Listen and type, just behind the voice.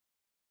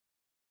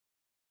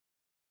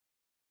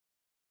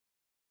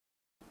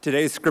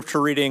Today's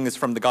scripture reading is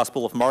from the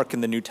Gospel of Mark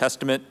in the New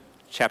Testament,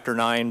 chapter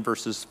 9,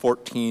 verses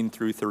 14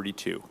 through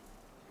 32.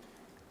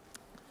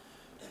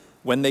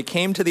 When they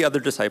came to the other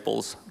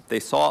disciples, they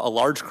saw a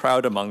large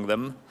crowd among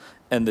them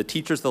and the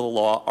teachers of the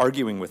law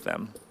arguing with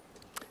them.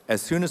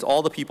 As soon as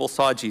all the people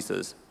saw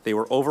Jesus, they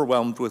were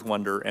overwhelmed with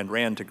wonder and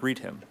ran to greet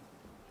him.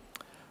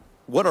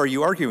 "What are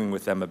you arguing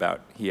with them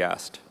about?" he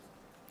asked.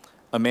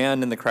 A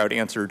man in the crowd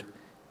answered,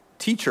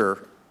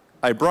 "Teacher,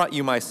 I brought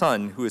you my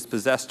son who is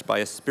possessed by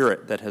a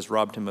spirit that has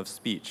robbed him of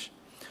speech.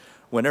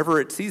 Whenever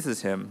it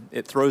seizes him,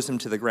 it throws him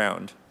to the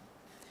ground.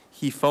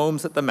 He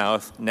foams at the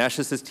mouth,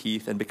 gnashes his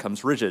teeth, and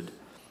becomes rigid.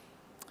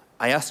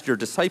 I asked your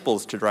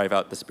disciples to drive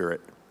out the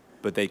spirit,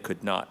 but they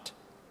could not."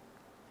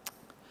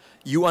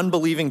 "You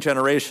unbelieving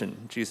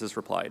generation," Jesus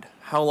replied,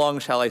 "how long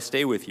shall I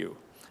stay with you?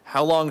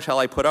 How long shall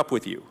I put up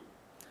with you?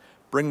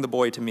 Bring the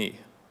boy to me."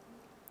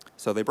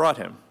 So they brought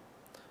him.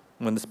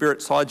 When the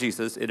spirit saw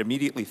Jesus, it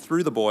immediately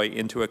threw the boy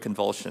into a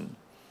convulsion.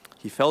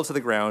 He fell to the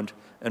ground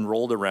and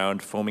rolled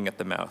around, foaming at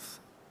the mouth.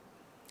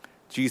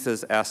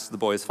 Jesus asked the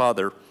boy's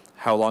father,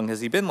 "How long has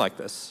he been like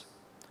this?"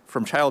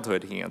 "From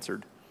childhood," he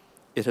answered.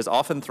 "It has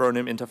often thrown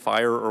him into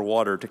fire or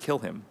water to kill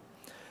him.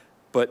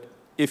 But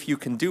if you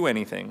can do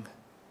anything,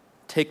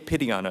 take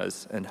pity on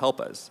us and help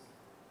us."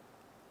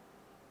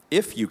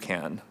 "If you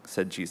can,"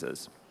 said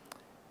Jesus.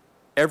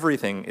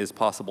 "Everything is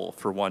possible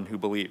for one who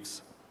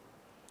believes."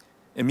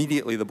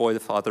 Immediately the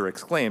boy's father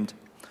exclaimed,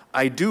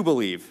 "I do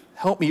believe.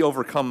 Help me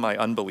overcome my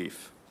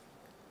unbelief."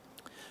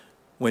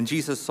 When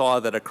Jesus saw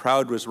that a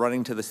crowd was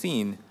running to the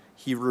scene,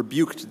 he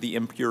rebuked the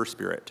impure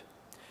spirit.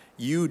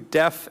 "You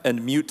deaf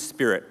and mute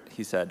spirit,"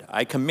 he said,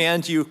 "I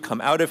command you, come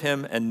out of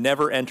him and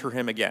never enter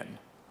him again."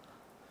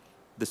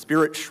 The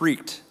spirit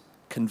shrieked,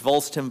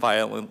 convulsed him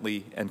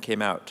violently, and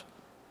came out.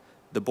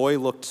 The boy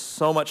looked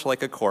so much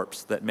like a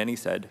corpse that many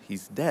said,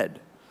 "He's dead."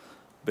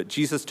 But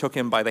Jesus took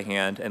him by the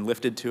hand and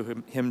lifted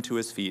him to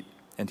his feet,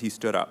 and he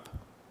stood up.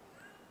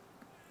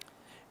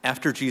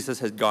 After Jesus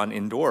had gone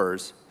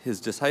indoors,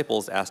 his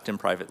disciples asked him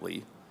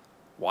privately,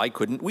 "Why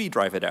couldn't we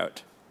drive it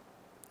out?"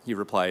 He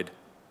replied,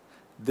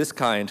 "This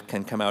kind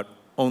can come out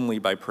only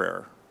by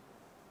prayer."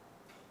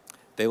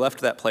 They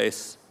left that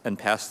place and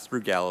passed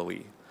through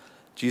Galilee.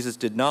 Jesus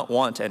did not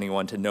want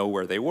anyone to know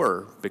where they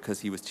were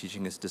because he was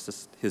teaching his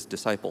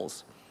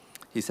disciples.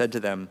 He said to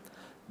them,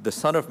 "The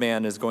Son of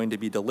Man is going to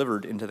be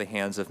delivered into the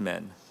hands of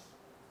men.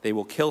 They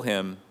will kill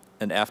him,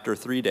 and after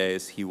 3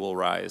 days he will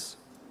rise."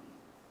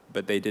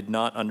 But they did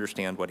not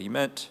understand what he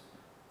meant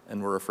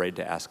and were afraid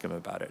to ask him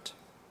about it.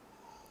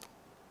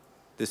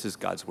 This is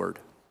God's word.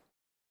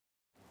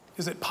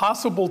 Is it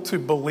possible to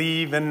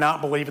believe and not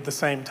believe at the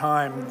same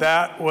time?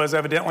 That was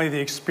evidently the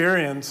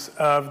experience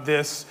of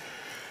this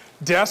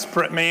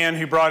desperate man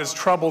who brought his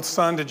troubled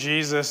son to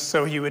Jesus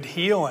so he would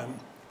heal him.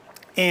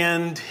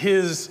 And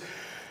his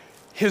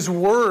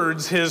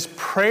words, his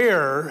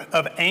prayer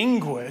of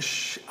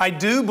anguish, "I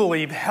do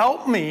believe,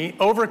 help me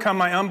overcome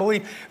my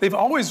unbelief," they've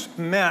always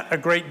meant a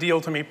great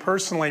deal to me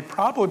personally,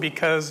 probably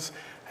because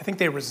I think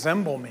they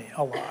resemble me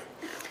a lot.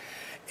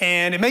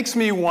 And it makes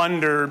me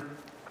wonder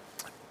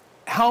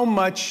how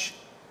much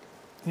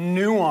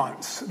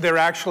nuance there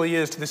actually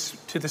is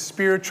to the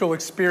spiritual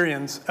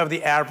experience of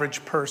the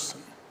average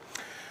person.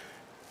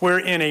 We're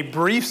in a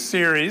brief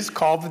series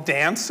called The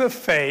Dance of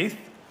Faith,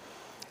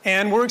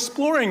 and we're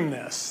exploring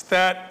this,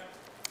 that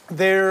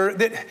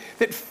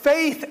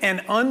faith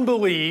and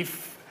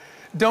unbelief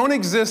don't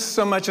exist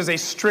so much as a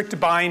strict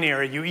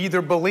binary. You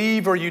either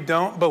believe or you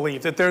don't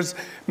believe, that there's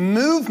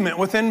movement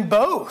within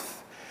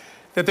both,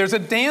 that there's a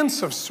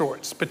dance of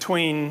sorts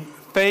between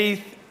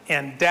faith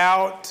and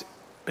doubt,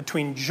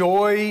 between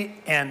joy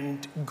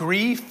and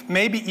grief,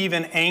 maybe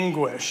even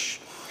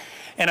anguish.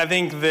 And I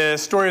think the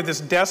story of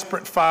this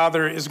desperate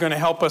father is going to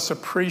help us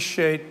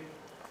appreciate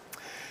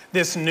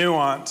this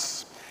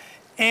nuance.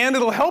 And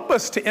it'll help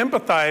us to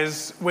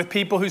empathize with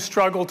people who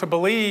struggle to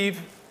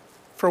believe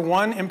for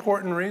one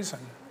important reason,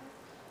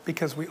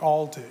 because we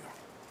all do.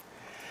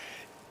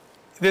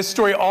 This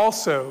story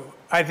also,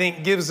 I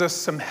think, gives us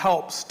some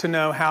helps to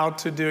know how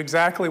to do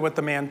exactly what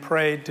the man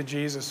prayed to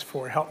Jesus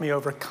for. Help me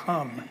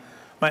overcome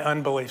my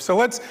unbelief. So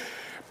let's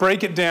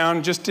break it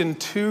down just in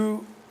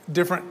two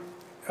different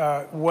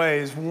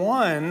ways.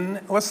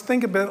 One, let's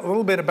think a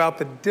little bit about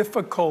the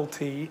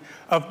difficulty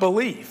of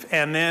belief,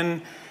 and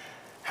then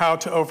how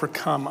to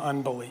overcome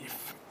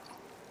unbelief.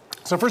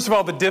 So first of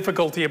all, the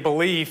difficulty of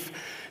belief.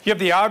 You have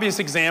the obvious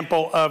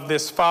example of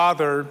this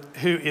father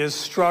who is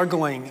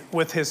struggling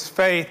with his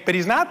faith, but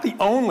he's not the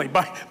only,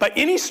 by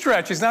any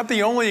stretch, he's not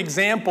the only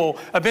example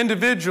of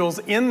individuals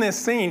in this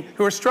scene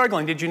who are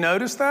struggling. Did you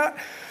notice that?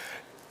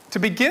 To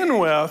begin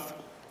with,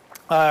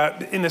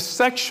 in the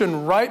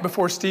section right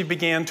before Steve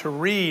began to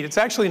read, it's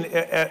actually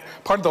a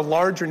part of the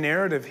larger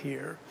narrative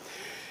here.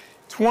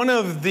 It's one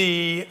of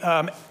the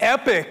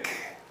epic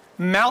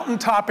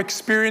mountaintop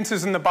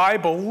experiences in the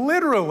Bible,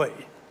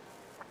 literally.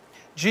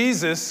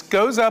 Jesus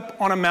goes up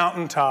on a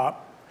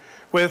mountaintop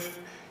with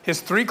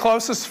his 3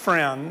 closest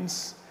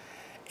friends,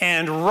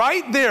 and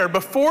right there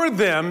before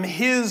them,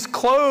 his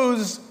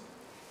clothes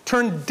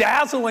turned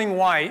dazzling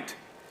white.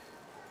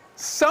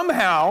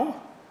 Somehow,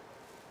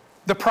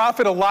 the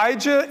prophet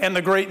Elijah and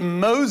the great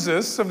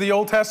Moses of the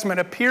Old Testament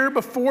appear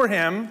before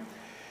him,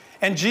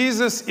 and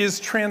Jesus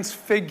is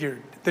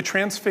transfigured, the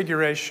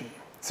transfiguration.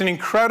 It's an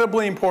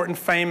incredibly important,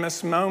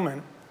 famous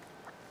moment.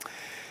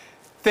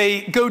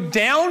 They go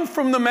down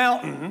from the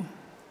mountain,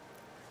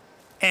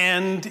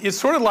 and it's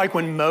sort of like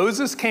when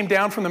Moses came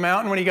down from the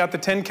mountain when he got the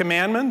 10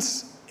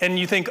 Commandments, and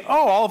you think,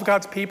 oh, all of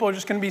God's people are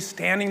just going to be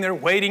standing there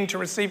waiting to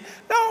receive.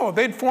 No,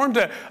 they'd formed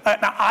an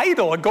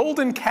idol, a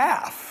golden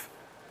calf,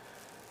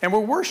 and were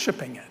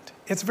worshiping it.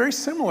 It's very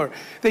similar.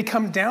 They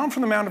come down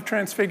from the Mount of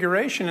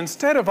Transfiguration.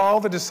 Instead of all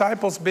the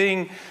disciples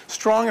being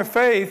strong of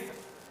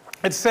faith,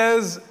 it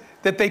says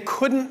that they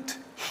couldn't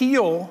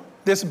heal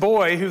this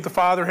boy who the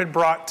Father had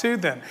brought to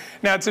them.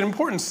 Now, it's an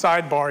important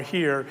sidebar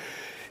here.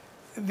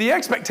 The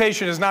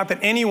expectation is not that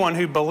anyone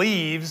who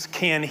believes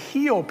can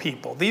heal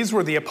people. These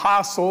were the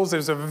apostles.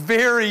 There's a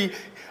very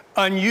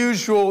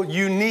unusual,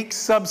 unique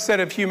subset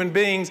of human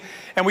beings.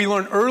 And we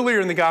learned earlier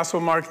in the Gospel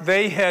of Mark,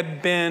 they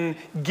had been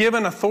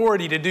given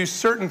authority to do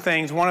certain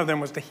things. One of them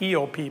was to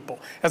heal people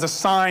as a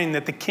sign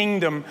that the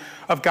kingdom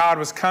of God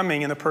was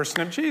coming in the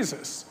person of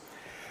Jesus.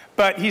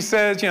 But he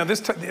says,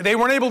 they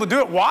weren't able to do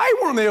it. Why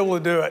weren't they able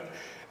to do it?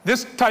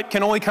 This type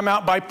can only come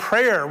out by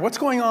prayer. What's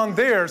going on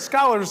there?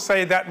 Scholars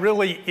say that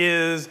really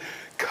is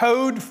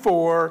code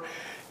for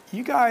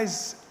you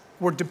guys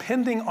were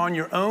depending on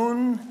your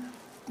own,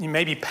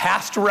 maybe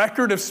past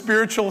record of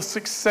spiritual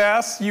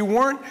success. You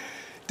weren't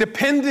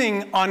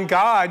depending on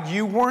God.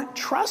 You weren't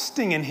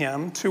trusting in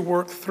him to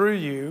work through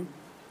you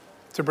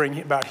to bring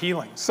about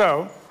healing.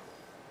 So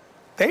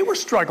they were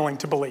struggling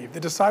to believe, the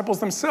disciples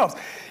themselves.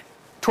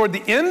 Toward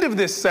the end of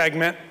this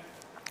segment,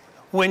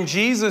 when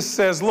Jesus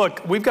says,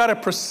 look, we've got to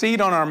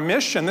proceed on our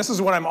mission. This is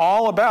what I'm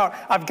all about.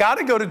 I've got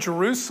to go to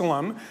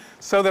Jerusalem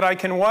so that I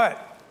can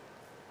what?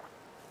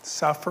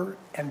 Suffer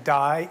and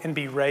die and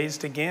be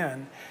raised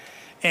again.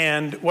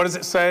 And what does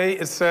it say?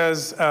 It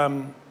says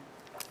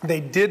they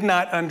did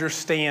not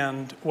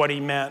understand what he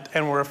meant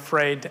and were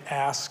afraid to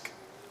ask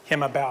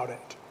him about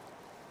it.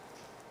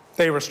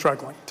 They were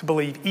struggling to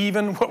believe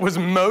even what was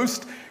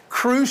most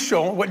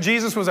crucial, what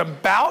Jesus was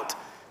about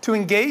to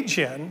engage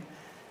in,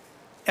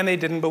 and they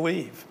didn't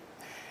believe.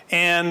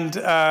 And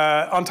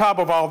on top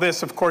of all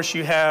this, of course,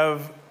 you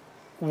have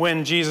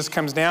when Jesus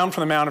comes down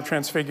from the Mount of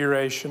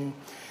Transfiguration,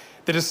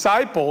 the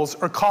disciples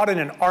are caught in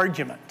an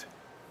argument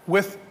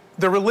with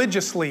the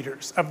religious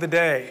leaders of the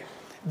day.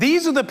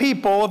 These are the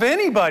people of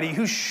anybody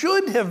who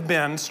should have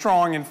been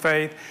strong in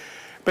faith,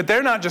 but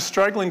they're not just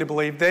struggling to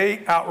believe,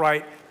 they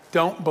outright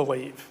don't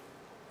believe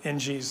in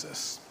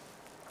Jesus.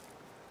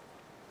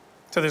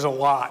 So there's a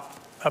lot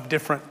of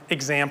different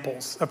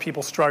examples of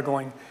people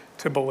struggling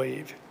to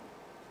believe.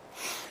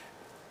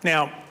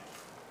 Now,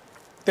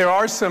 there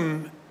are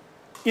some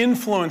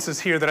influences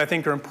here that I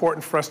think are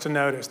important for us to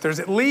notice. There's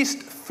at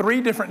least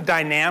 3 different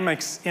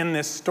dynamics in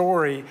this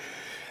story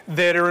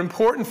that are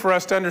important for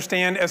us to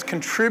understand as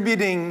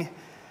contributing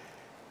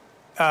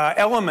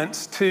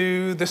elements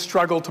to the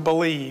struggle to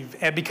believe,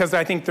 because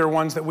I think they're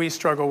ones that we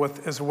struggle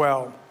with as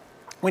well.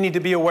 We need to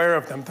be aware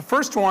of them. The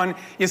first one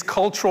is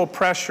cultural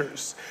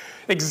pressures.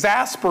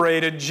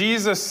 Exasperated,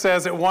 Jesus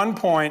says at one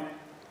point,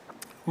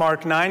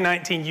 Mark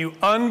 9:19, you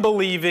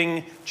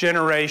unbelieving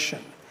generation.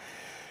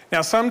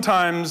 Now,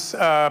 sometimes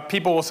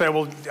people will say,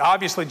 well,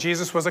 obviously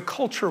Jesus was a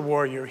culture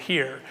warrior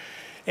here.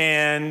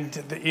 And,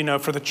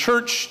 for the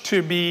church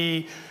to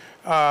be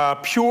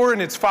pure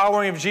in its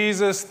following of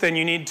Jesus, then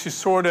you need to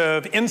sort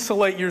of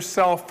insulate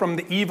yourself from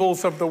the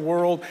evils of the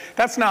world.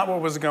 That's not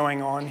what was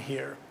going on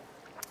here.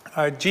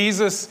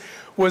 Jesus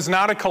was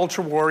not a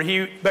culture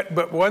warrior.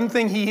 But one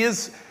thing he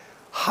is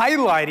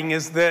highlighting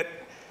is that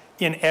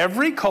in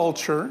every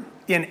culture,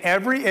 in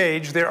every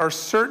age, there are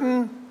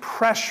certain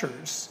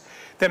pressures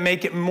that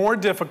make it more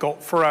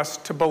difficult for us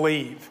to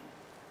believe.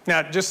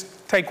 Now,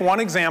 just take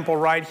one example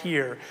right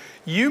here.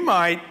 You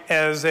might,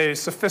 as a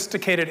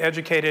sophisticated,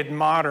 educated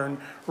modern,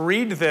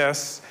 read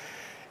this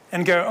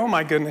and go, oh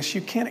my goodness,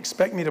 you can't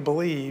expect me to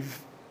believe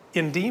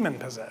in demon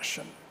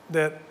possession.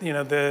 That,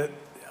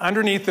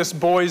 underneath this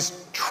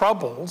boy's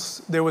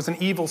troubles, there was an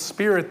evil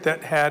spirit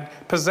that had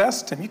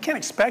possessed him. You can't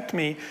expect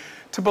me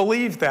to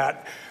believe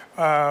that.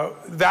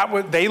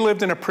 They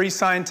lived in a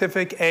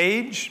pre-scientific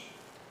age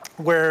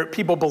where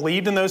people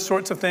believed in those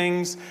sorts of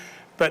things,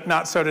 but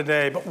not so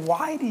today. But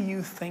why do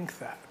you think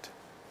that?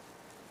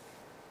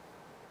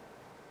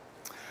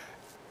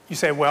 You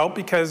say, well,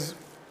 because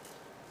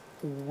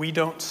we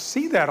don't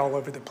see that all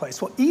over the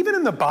place. Well, even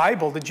in the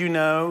Bible, did you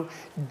know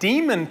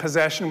demon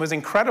possession was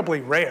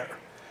incredibly rare?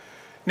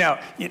 Now,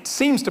 it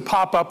seems to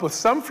pop up with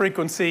some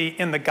frequency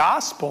in the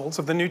Gospels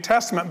of the New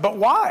Testament, but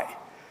why?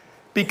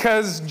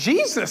 Because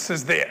Jesus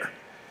is there.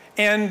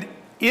 And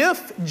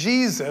if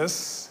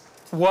Jesus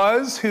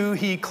was who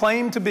he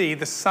claimed to be,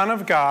 the Son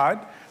of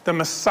God, the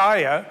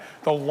Messiah,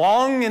 the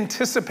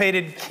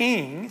long-anticipated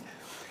King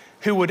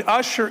who would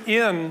usher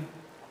in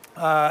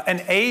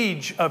an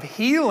age of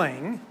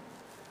healing,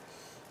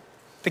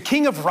 the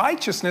King of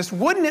righteousness,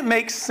 wouldn't it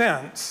make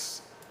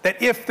sense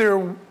that if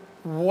there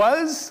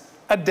was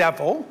a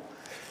devil,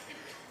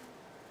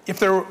 if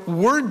there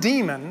were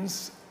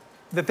demons,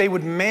 that they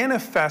would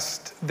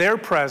manifest their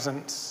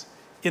presence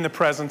in the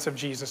presence of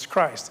Jesus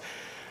Christ.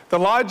 The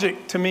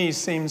logic to me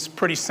seems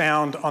pretty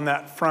sound on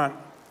that front.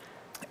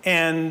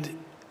 And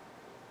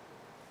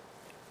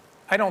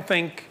I don't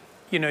think,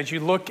 as you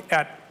look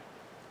at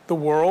the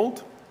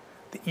world,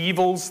 the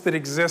evils that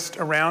exist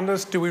around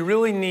us, do we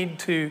really need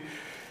to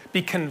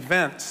be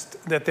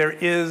convinced that there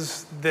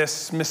is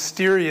this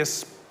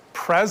mysterious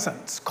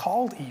presence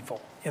called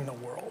evil in the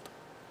world?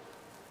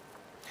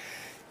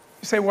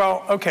 You say,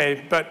 well,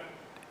 okay, but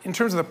in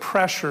terms of the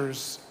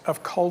pressures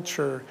of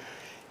culture,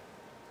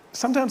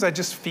 sometimes I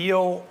just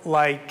feel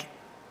like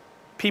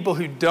people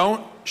who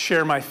don't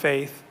share my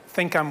faith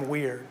think I'm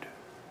weird.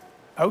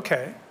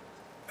 Okay,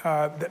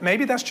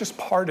 maybe that's just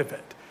part of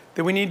it,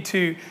 that we need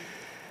to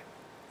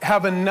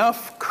have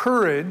enough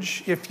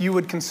courage, if you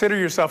would consider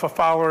yourself a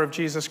follower of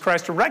Jesus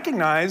Christ, to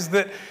recognize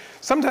that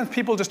sometimes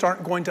people just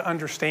aren't going to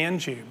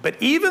understand you. But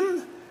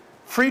even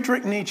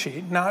Friedrich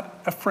Nietzsche,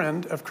 not a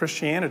friend of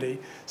Christianity,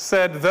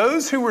 said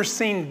those who were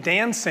seen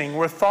dancing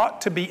were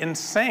thought to be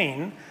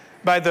insane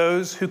by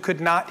those who could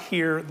not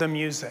hear the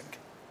music.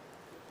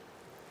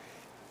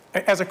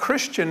 As a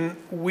Christian,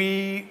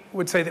 we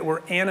would say that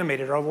we're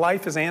animated. Our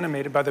life is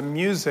animated by the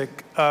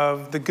music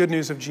of the good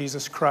news of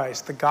Jesus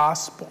Christ, the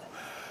gospel.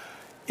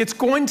 It's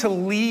going to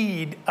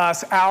lead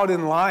us out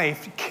in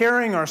life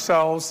carrying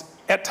ourselves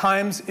at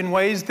times in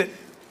ways that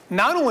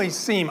not only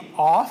seem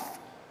off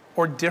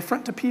or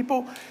different to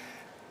people,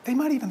 they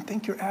might even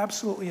think you're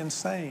absolutely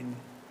insane.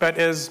 But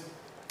as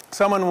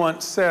someone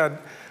once said,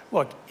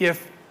 look,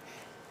 if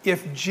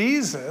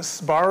Jesus,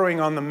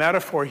 borrowing on the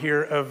metaphor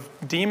here of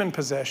demon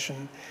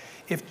possession,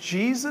 if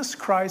Jesus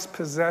Christ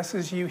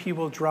possesses you, he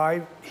will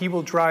drive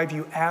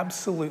you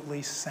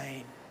absolutely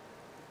sane.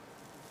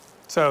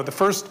 So the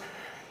first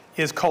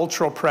is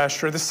cultural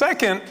pressure. The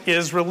second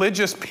is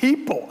religious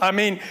people. I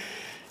mean,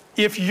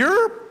 if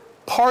you're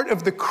part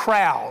of the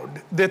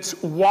crowd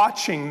that's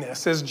watching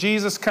this as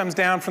Jesus comes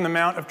down from the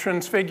Mount of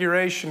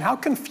Transfiguration, how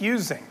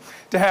confusing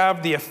to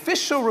have the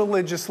official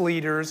religious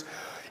leaders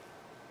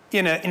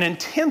in an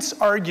intense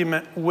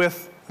argument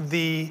with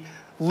the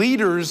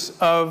leaders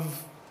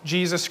of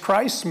Jesus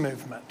Christ's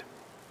movement.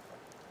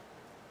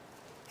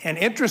 And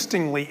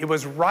interestingly, it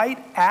was right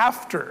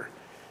after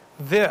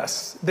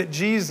this that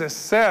Jesus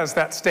says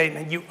that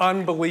statement, "You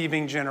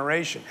unbelieving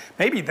generation."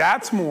 Maybe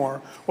that's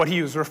more what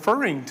he was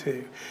referring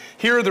to.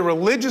 Here are the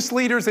religious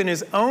leaders and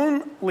his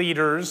own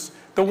leaders,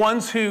 the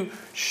ones who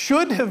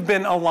should have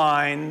been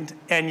aligned,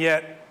 and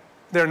yet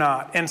they're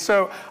not. And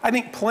so I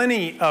think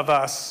plenty of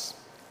us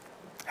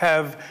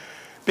have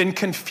been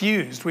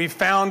confused. We've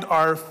found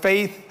our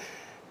faith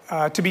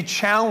to be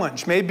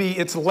challenged. Maybe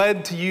it's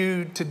led to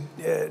you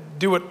to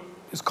do what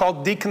is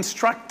called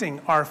deconstructing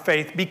our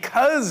faith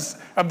because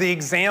of the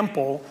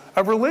example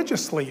of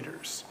religious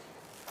leaders.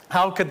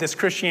 How could this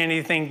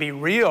Christianity thing be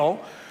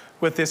real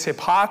with this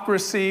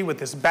hypocrisy, with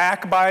this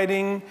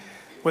backbiting,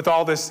 with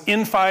all this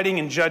infighting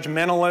and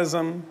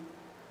judgmentalism?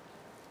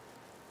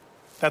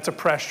 That's a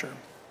pressure.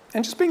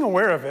 And just being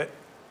aware of it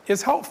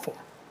is helpful.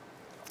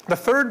 The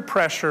third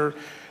pressure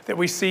that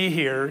we see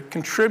here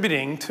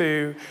contributing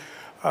to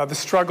the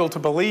struggle to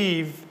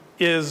believe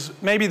is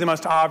maybe the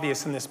most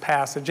obvious in this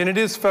passage, and it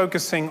is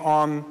focusing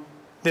on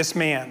this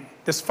man,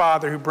 this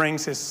father who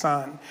brings his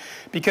son,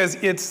 because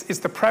it's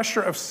the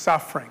pressure of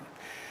suffering.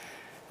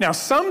 Now,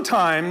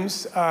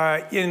 sometimes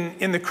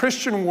in the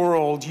Christian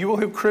world, you will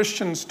hear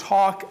Christians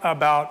talk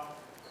about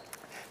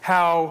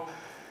how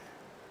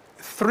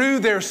through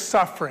their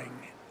suffering,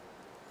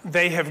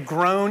 they have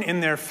grown in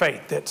their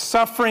faith, that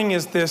suffering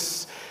is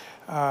this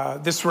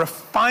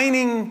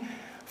refining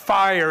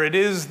fire. It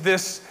is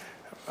this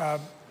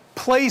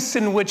place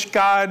in which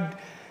God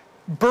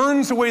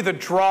burns away the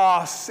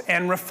dross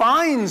and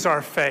refines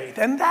our faith.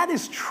 And that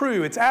is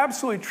true. It's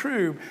absolutely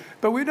true.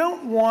 But we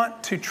don't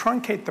want to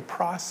truncate the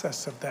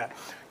process of that.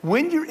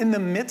 When you're in the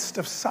midst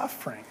of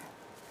suffering,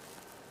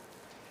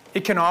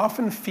 it can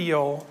often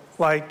feel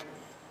like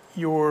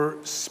your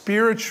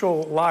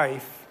spiritual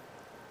life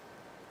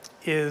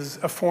is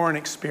a foreign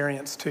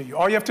experience to you.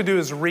 All you have to do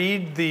is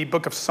read the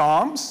book of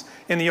Psalms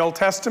in the Old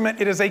Testament.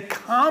 It is a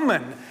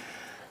common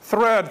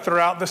thread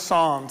throughout the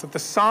Psalms that the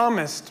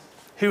psalmist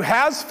who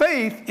has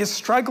faith is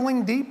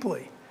struggling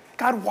deeply.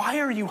 God, why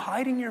are you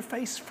hiding your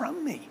face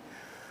from me?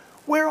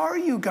 Where are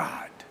you,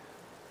 God?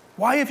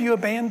 Why have you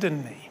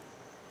abandoned me?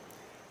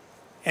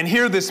 And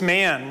here this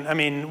man, I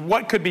mean,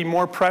 what could be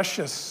more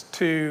precious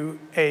to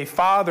a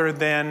father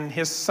than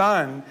his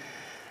son?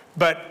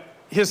 But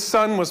his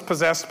son was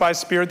possessed by a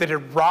spirit that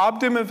had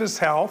robbed him of his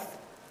health.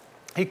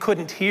 He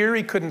couldn't hear,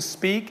 he couldn't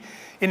speak.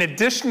 In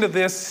addition to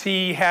this,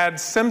 he had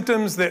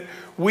symptoms that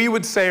we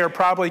would say are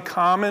probably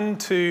common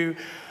to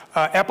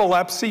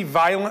epilepsy,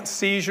 violent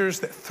seizures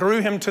that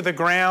threw him to the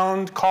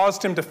ground,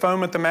 caused him to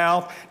foam at the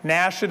mouth,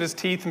 gnash at his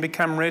teeth, and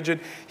become rigid.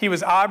 He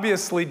was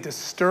obviously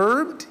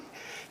disturbed.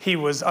 He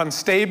was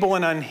unstable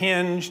and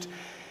unhinged.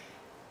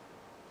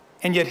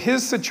 And yet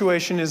his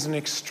situation is an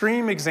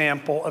extreme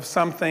example of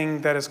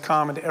something that is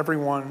common to every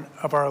one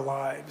of our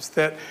lives,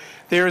 that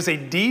there is a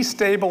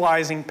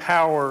destabilizing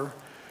power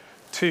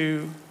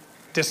to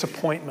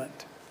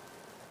disappointment.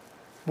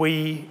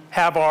 We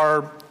have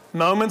our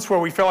moments where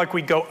we feel like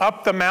we go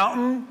up the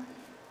mountain,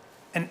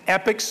 an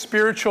epic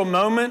spiritual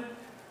moment,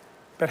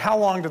 but how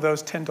long do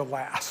those tend to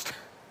last?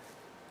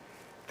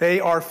 They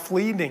are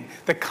fleeting.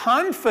 The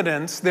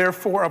confidence,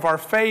 therefore, of our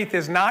faith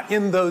is not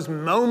in those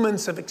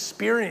moments of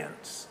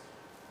experience.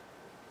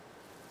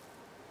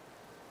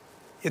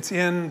 It's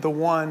in the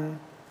one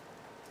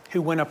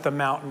who went up the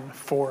mountain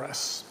for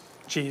us,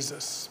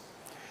 Jesus.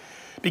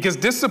 Because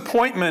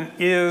disappointment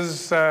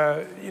is,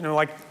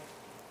 like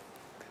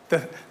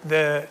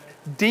the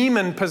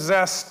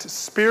demon-possessed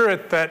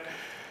spirit that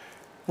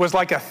was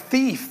like a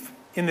thief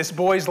in this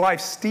boy's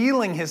life,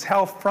 stealing his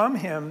health from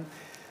him.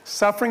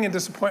 Suffering and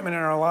disappointment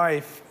in our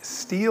life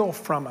steal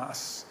from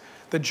us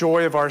the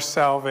joy of our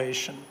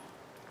salvation.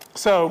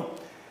 So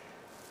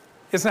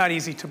it's not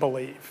easy to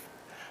believe.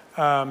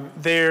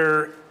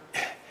 There's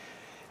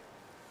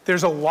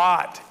a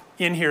lot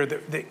in here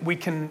that we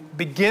can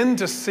begin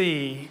to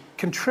see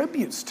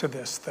contributes to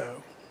this,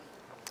 though.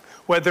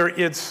 Whether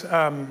it's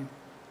the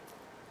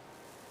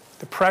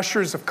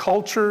pressures of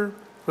culture,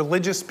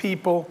 religious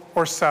people,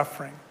 or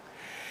suffering.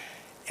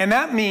 And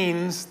that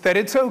means that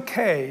it's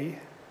okay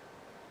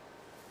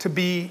to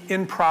be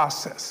in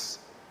process,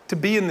 to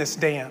be in this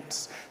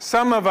dance.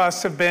 Some of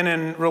us have been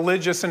in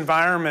religious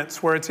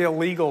environments where it's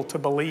illegal to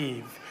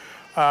believe.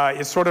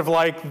 It's sort of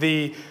like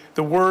the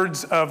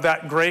words of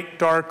that great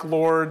dark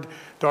Lord,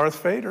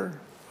 Darth Vader.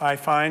 I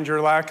find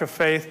your lack of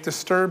faith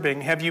disturbing.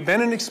 Have you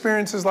been in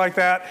experiences like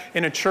that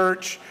in a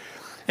church,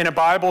 in a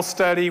Bible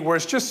study, where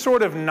it's just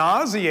sort of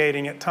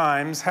nauseating at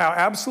times how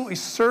absolutely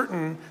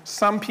certain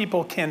some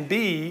people can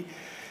be?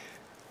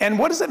 And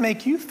what does it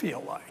make you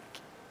feel like?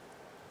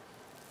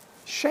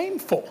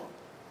 Shameful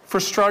for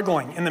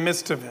struggling in the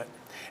midst of it.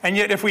 And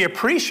yet, if we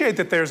appreciate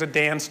that there's a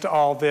dance to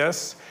all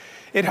this,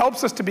 it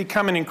helps us to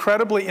become an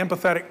incredibly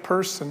empathetic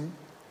person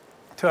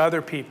to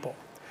other people,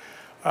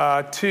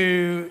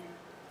 to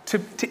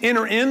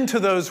enter into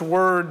those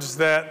words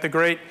that the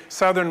great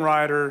Southern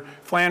writer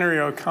Flannery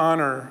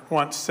O'Connor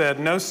once said,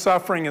 "No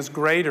suffering is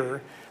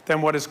greater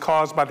than what is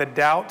caused by the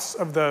doubts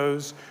of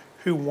those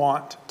who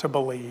want to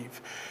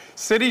believe."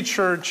 City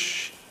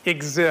Church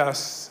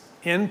exists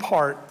in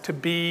part to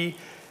be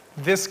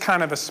this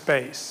kind of a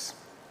space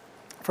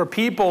for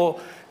people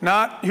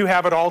not who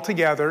have it all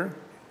together,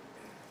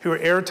 who are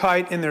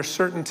airtight in their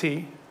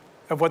certainty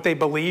of what they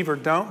believe or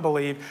don't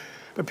believe,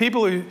 but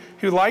people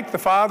who like the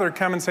Father,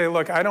 come and say,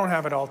 look, I don't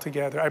have it all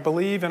together. I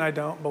believe and I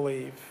don't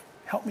believe.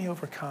 Help me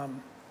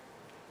overcome.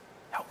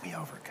 Help me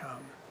overcome.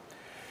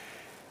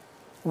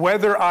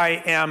 Whether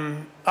I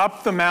am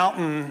up the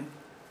mountain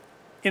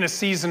in a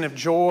season of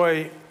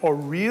joy or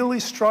really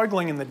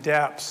struggling in the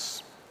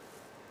depths,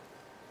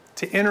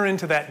 to enter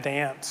into that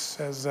dance,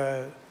 as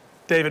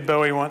David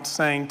Bowie once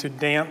sang, to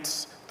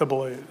dance the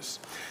blues.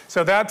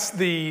 So that's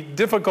the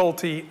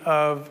difficulty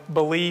of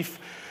belief.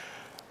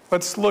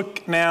 Let's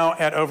look now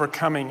at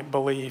overcoming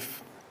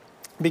belief.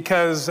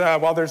 Because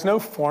while there's no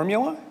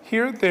formula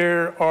here,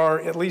 there are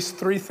at least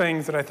three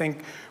things that I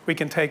think we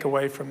can take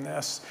away from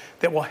this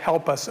that will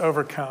help us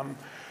overcome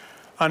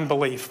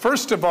unbelief.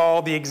 First of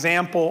all, the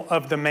example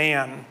of the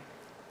man.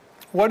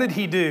 What did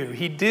he do?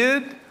 He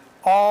did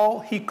all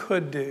he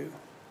could do.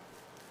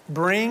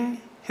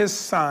 Bring his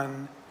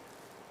son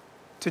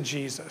to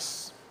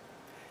Jesus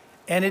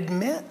and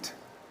admit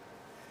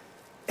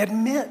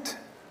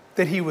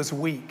that he was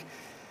weak.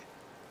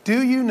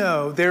 Do you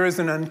know there is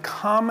an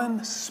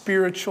uncommon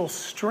spiritual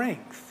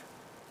strength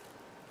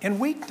in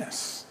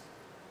weakness?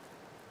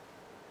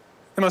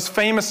 The most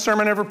famous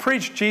sermon ever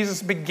preached,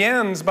 Jesus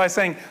begins by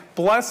saying,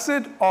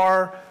 "Blessed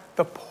are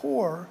the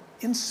poor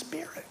in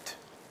spirit.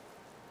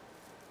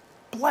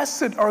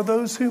 Blessed are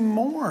those who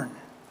mourn."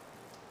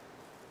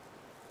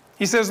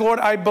 He says, Lord,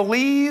 I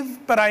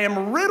believe, but I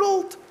am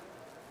riddled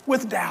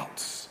with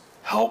doubts.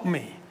 Help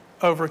me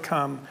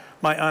overcome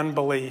my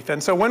unbelief.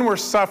 And so when we're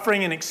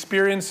suffering and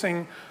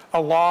experiencing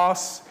a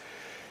loss,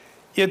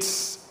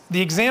 it's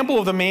the example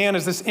of the man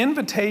is this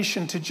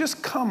invitation to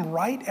just come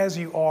right as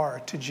you are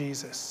to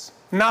Jesus,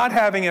 not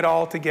having it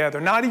all together,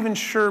 not even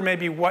sure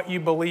maybe what you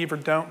believe or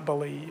don't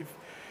believe,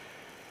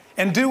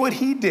 and do what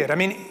he did. I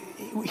mean,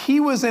 he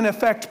was in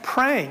effect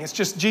praying. It's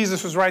just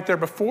Jesus was right there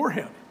before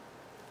him.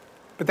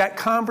 But that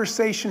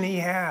conversation he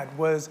had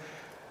was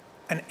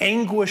an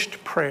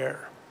anguished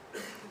prayer.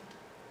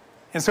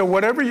 And so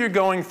whatever you're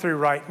going through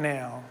right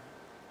now,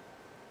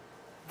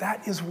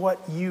 that is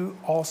what you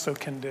also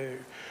can do.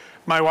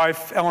 My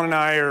wife, Ellen, and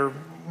I are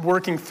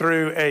working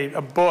through a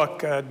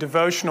book, a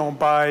devotional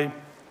by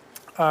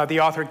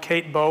the author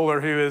Kate Bowler,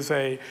 who is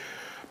a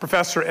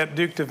professor at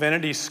Duke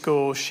Divinity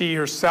School. She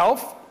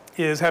herself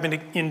is having to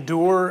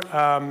endure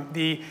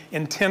the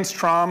intense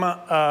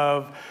trauma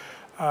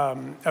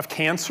of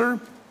cancer.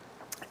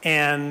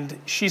 And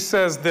she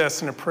says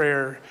this in a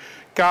prayer,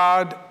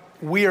 God,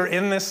 We are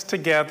in this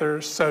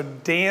together, so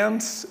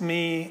dance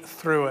me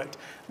through it.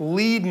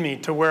 Lead me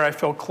to where I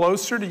feel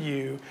closer to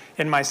you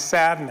in my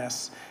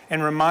sadness,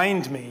 and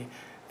remind me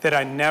that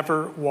I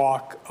never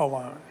walk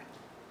alone.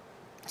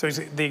 So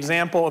the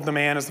example of the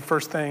man is the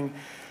first thing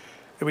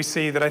that we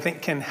see that I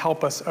think can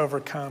help us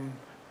overcome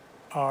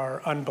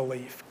our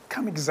unbelief.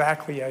 Come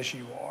exactly as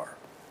you are.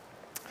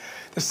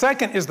 The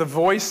second is the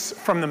voice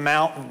from the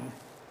mountain.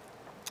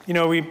 You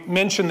know, we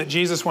mentioned that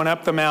Jesus went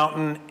up the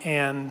mountain,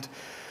 and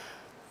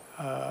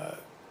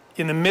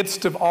in the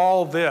midst of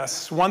all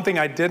this, one thing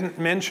I didn't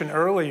mention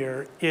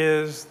earlier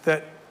is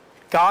that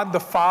God the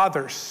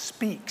Father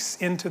speaks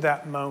into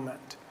that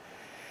moment.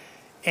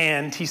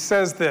 And he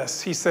says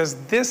this, he says,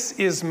 "This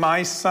is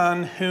my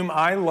son whom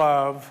I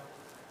love,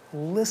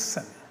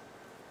 listen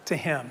to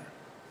him."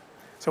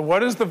 So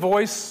what is the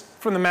voice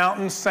from the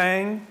mountain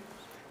saying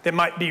that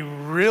might be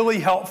really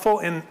helpful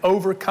in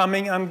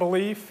overcoming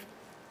unbelief?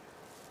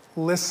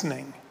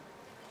 Listening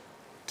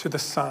to the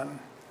Son.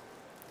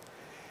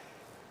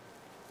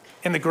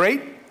 And the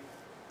great,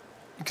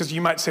 because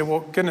you might say, well,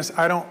 goodness,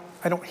 I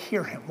don't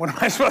hear him. What am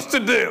I supposed to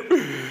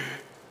do?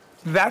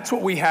 That's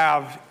what we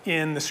have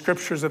in the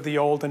scriptures of the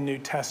Old and New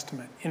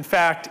Testament. In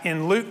fact,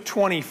 in Luke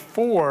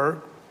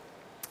 24,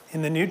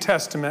 in the New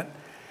Testament,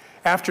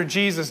 after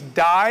Jesus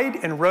died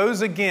and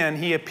rose again,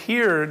 he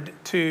appeared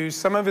to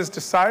some of his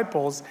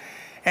disciples,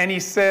 and he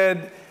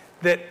said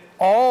that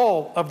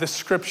all of the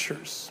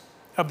scriptures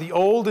of the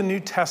Old and New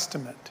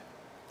Testament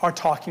are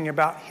talking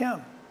about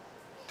him.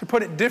 To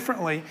put it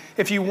differently,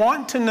 if you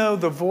want to know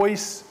the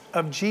voice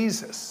of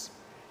Jesus,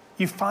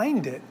 you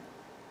find it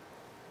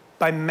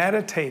by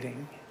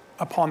meditating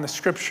upon the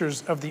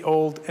scriptures of the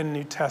Old and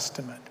New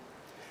Testament.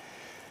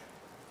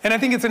 And I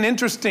think it's an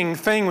interesting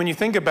thing when you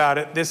think about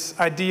it, this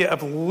idea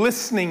of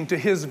listening to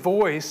his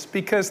voice,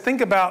 because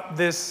think about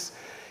this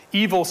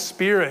evil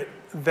spirit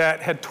that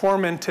had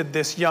tormented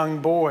this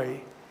young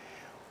boy.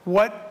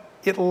 What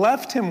it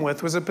left him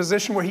with was a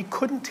position where he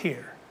couldn't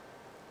hear.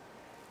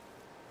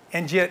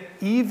 And yet,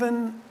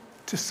 even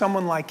to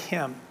someone like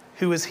him,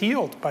 who is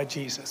healed by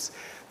Jesus,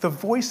 the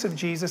voice of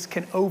Jesus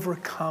can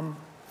overcome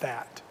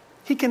that.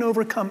 He can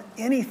overcome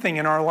anything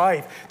in our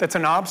life that's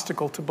an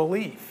obstacle to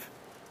belief.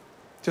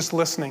 Just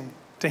listening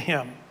to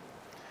him.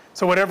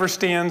 So whatever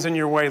stands in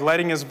your way,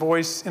 letting his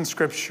voice in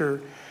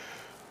Scripture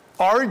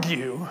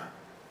argue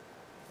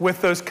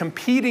with those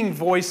competing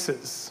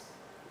voices,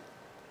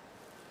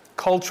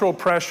 cultural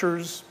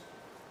pressures,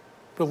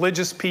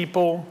 religious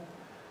people,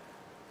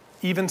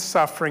 even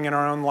suffering in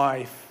our own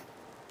life.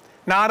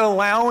 Not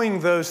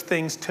allowing those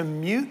things to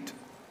mute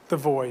the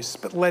voice,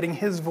 but letting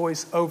his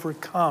voice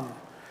overcome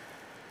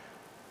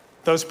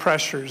those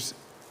pressures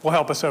will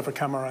help us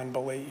overcome our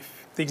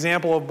unbelief. The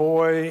example of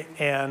boy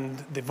and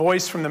the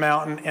voice from the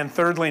mountain, and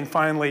thirdly and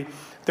finally,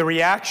 the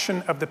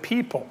reaction of the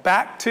people.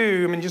 Back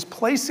to, just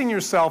placing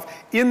yourself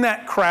in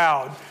that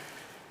crowd.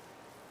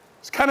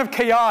 It's kind of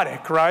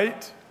chaotic,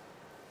 right?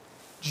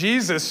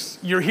 Jesus,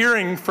 you're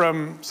hearing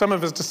from some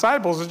of his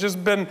disciples, has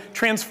just been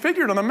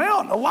transfigured on the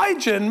mountain.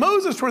 Elijah and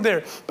Moses were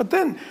there. But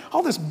then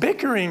all this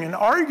bickering and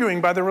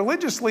arguing by the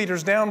religious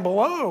leaders down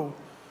below.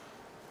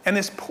 And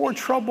this poor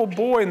troubled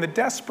boy and the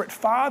desperate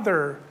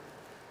father.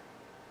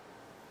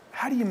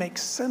 How do you make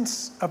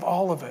sense of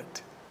all of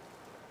it?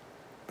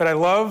 But I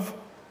love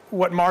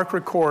what Mark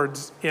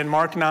records in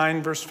Mark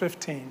 9, verse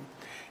 15.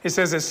 It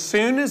says, as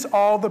soon as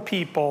all the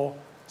people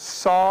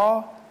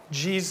saw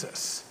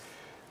Jesus,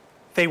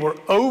 they were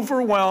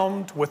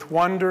overwhelmed with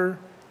wonder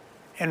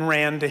and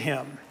ran to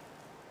him.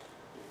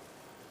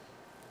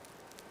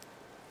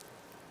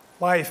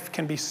 Life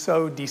can be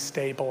so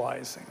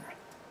destabilizing.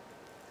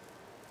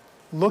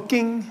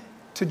 Looking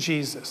to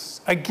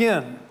Jesus,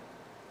 again,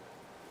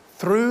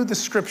 through the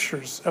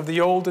scriptures of the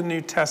Old and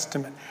New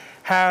Testament,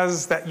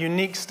 has that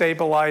unique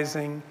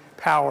stabilizing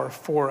power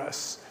for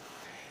us.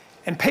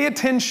 And pay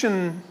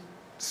attention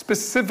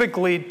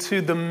specifically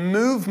to the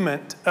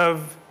movement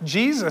of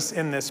Jesus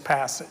in this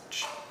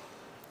passage.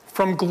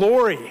 From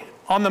glory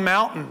on the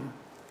mountain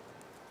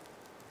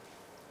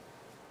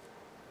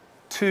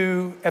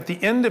to, at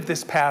the end of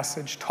this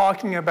passage,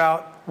 talking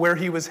about where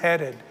he was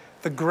headed,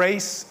 the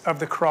grace of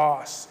the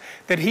cross,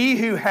 that he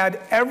who had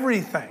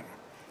everything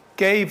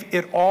gave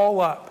it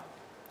all up.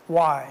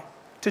 Why?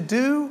 To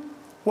do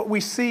what we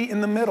see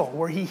in the middle,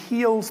 where he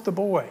heals the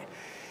boy.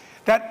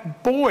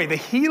 That boy, the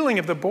healing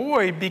of the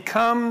boy,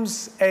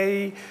 becomes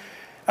a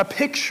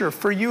picture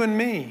for you and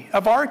me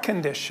of our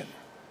condition,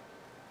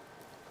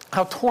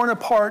 how torn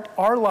apart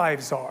our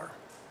lives are.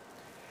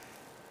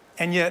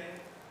 And yet,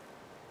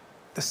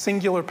 the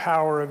singular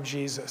power of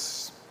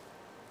Jesus,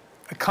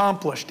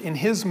 accomplished in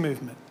his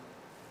movement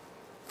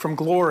from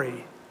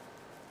glory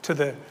to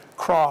the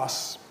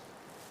cross,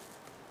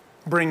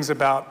 brings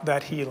about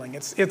that healing.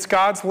 It's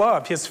God's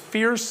love, his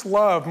fierce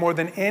love, more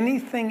than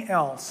anything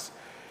else,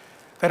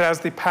 that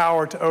has the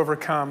power to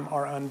overcome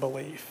our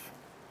unbelief.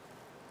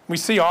 We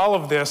see all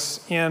of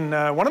this in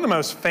one of the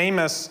most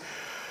famous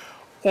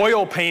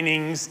oil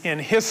paintings in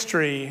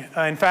history.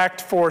 In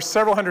fact, for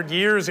several hundred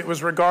years, it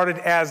was regarded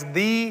as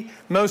the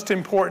most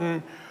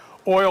important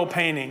oil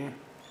painting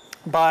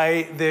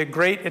by the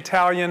great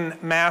Italian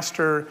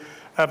master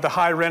of the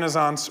High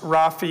Renaissance,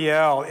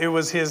 Raphael. It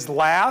was his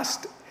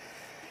last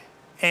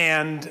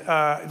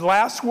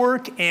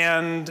work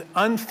and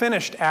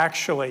unfinished,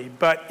 actually.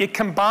 But it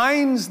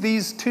combines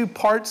these two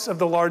parts of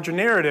the larger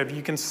narrative.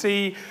 You can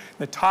see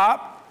the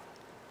top,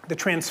 the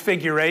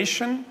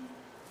transfiguration,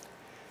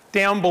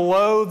 down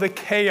below the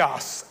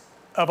chaos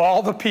of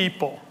all the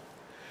people.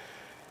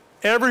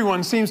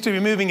 Everyone seems to be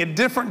moving a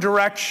different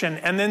direction,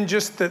 and then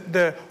just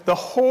the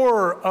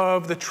horror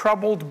of the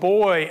troubled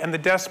boy and the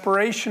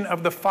desperation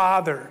of the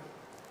father.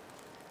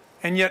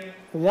 And yet,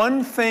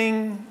 one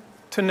thing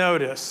to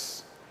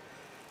notice,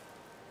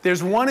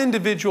 there's one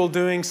individual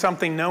doing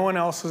something no one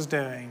else is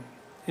doing.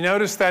 You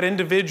notice that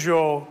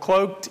individual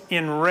cloaked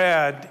in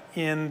red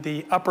in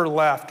the upper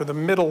left or the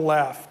middle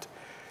left.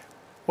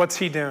 What's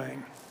he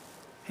doing?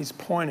 He's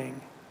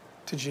pointing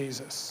to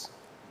Jesus.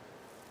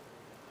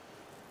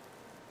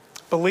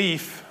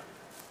 Belief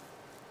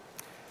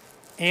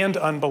and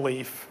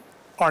unbelief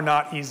are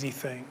not easy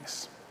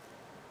things.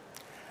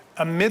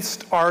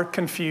 Amidst our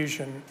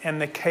confusion and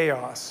the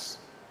chaos,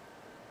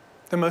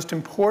 the most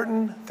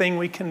important thing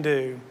we can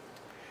do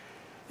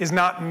is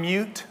not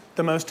mute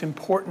the most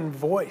important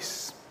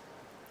voice,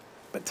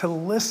 but to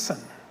listen,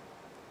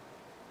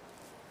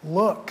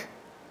 look,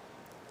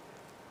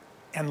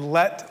 and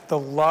let the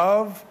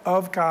love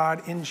of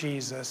God in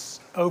Jesus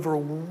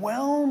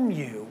overwhelm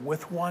you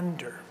with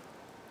wonder.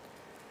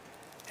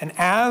 And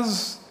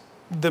as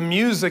the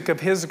music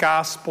of his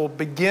gospel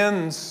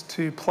begins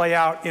to play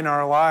out in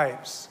our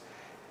lives,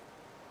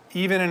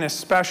 even and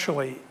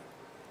especially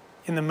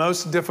in the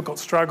most difficult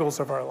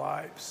struggles of our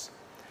lives,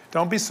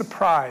 don't be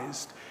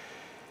surprised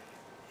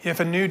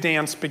if a new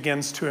dance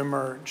begins to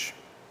emerge,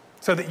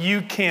 so that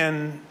you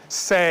can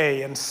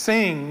say and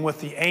sing with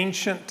the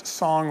ancient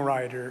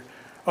songwriter,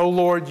 "O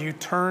Lord, you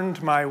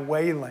turned my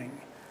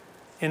wailing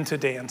into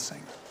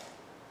dancing."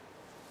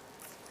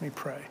 Let me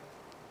pray.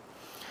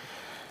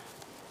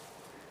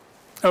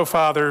 Oh,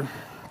 Father,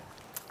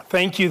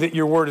 thank you that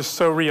your word is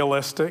so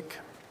realistic,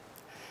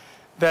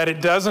 that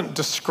it doesn't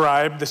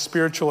describe the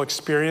spiritual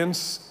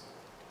experience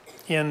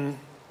in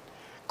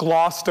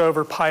glossed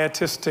over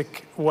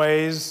pietistic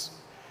ways,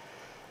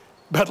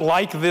 but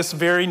like this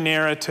very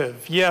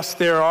narrative, yes,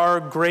 there are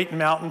great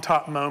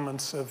mountaintop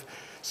moments of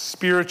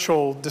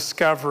spiritual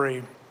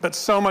discovery, but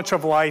so much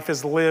of life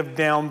is lived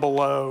down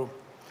below,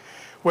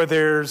 where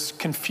there's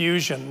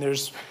confusion,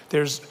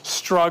 there's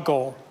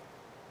struggle.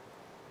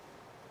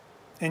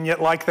 And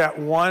yet, like that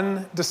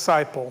one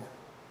disciple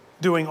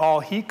doing all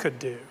he could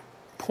do,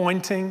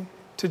 pointing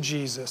to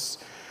Jesus,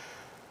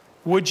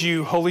 would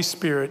you, Holy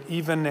Spirit,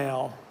 even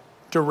now,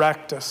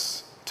 direct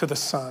us to the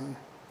Son,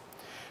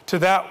 to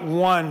that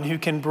one who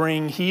can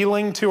bring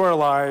healing to our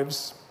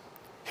lives,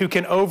 who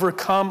can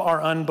overcome our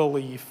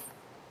unbelief,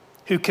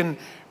 who can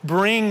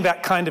bring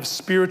that kind of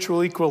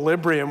spiritual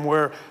equilibrium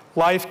where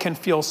life can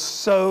feel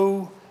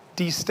so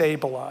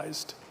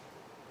destabilized,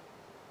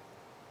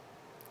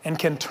 and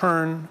can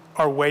turn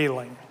our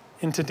wailing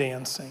into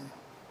dancing.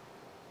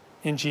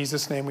 In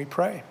Jesus' name we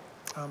pray.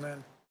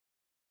 Amen.